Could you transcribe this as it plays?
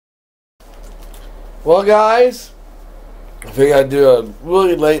Well, guys, I think I'd do a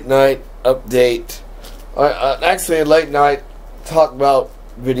really late night update. Actually, a late night talk about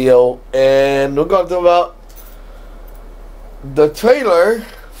video, and we're going to talk about the trailer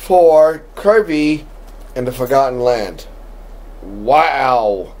for Kirby and the Forgotten Land.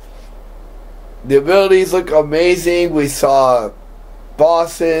 Wow! The abilities look amazing. We saw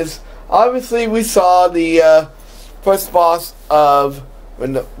bosses. Obviously, we saw the first boss of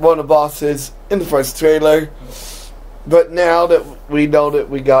one of the bosses in the first trailer. But now that we know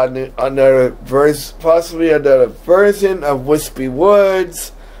that we got another possibly another version of Wispy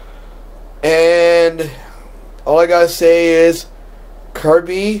Woods, and all I gotta say is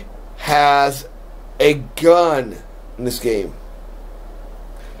Kirby has a gun in this game.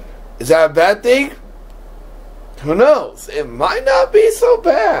 Is that a bad thing? Who knows? It might not be so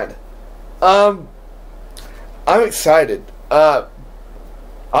bad. I'm excited.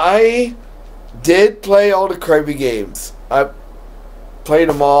 I did play all the Kirby games. I played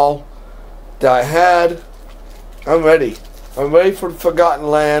them all that I had. I'm ready. I'm ready for the Forgotten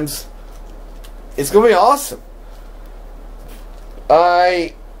Lands. It's gonna be awesome.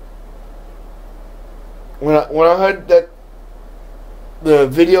 When I heard that the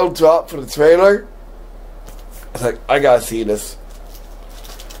video dropped for the trailer, I was like, I gotta see this.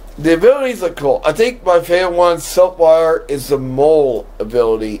 The abilities look cool. I think my favorite one so far is the mole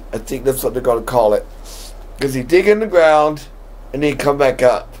ability. I think that's what they're gonna call it. Because you dig in the ground and then you come back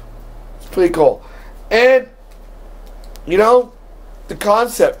up. It's pretty cool. And, you know, the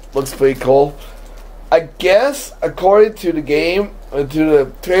concept looks pretty cool. I guess, according to the game, to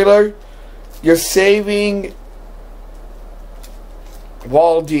the trailer, you're saving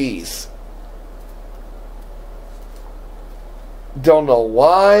Waldies. Don't know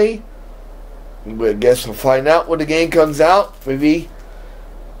why. But I guess we'll find out when the game comes out. Maybe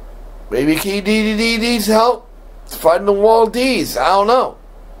KDD needs help fighting the Waldies. I don't know.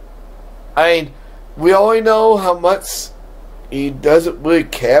 I mean, we already know how much he doesn't really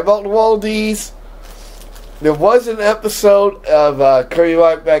care about the Waldies. There was an episode of Kirby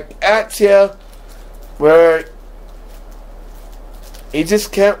Right Back at Ya where he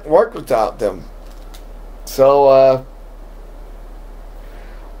just can't work without them. So,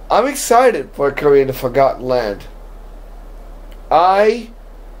 I'm excited for Kirby and the Forgotten Land. I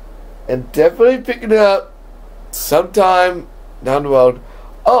am definitely picking it up sometime down the road.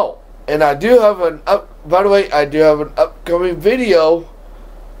 Oh, and I do have by the way, I do have an upcoming video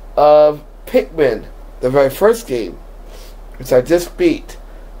of Pikmin, the very first game, which I just beat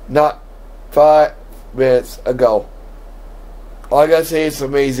not 5 minutes ago. All I gotta say is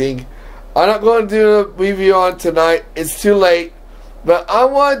amazing. I'm not going to do a review on tonight. It's too late. But I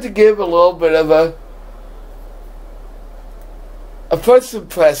wanted to give a little bit of a first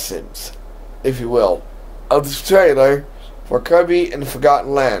impressions, if you will, of the trailer for Kirby and the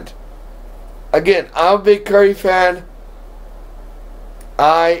Forgotten Land. Again, I'm a big Kirby fan.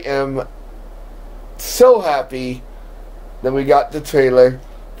 I am so happy that we got the trailer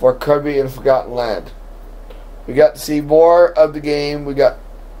for Kirby and the Forgotten Land. We got to see more of the game. We got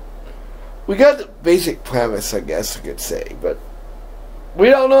the basic premise, I guess I could say, but we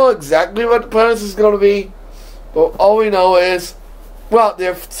don't know exactly what the premise is going to be, but all we know is, well,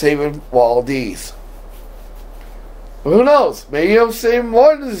 they're saving Waldies. Who knows? Maybe they're saving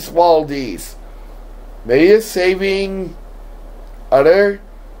more than just Waldies. Maybe they're saving other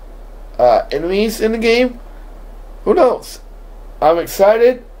enemies in the game. Who knows? I'm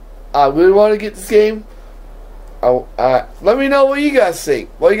excited. I really want to get this game. Let me know what you guys think.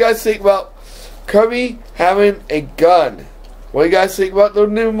 What do you guys think about Kirby having a gun? What do you guys think about the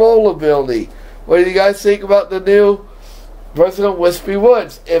new mole ability? What do you guys think about the new version of Wispy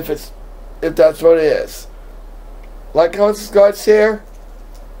Woods? If that's what it is. Like, comment, subscribe, share.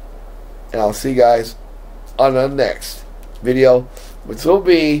 And I'll see you guys on the next video, which will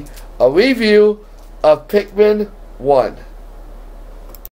be a review of Pikmin 1.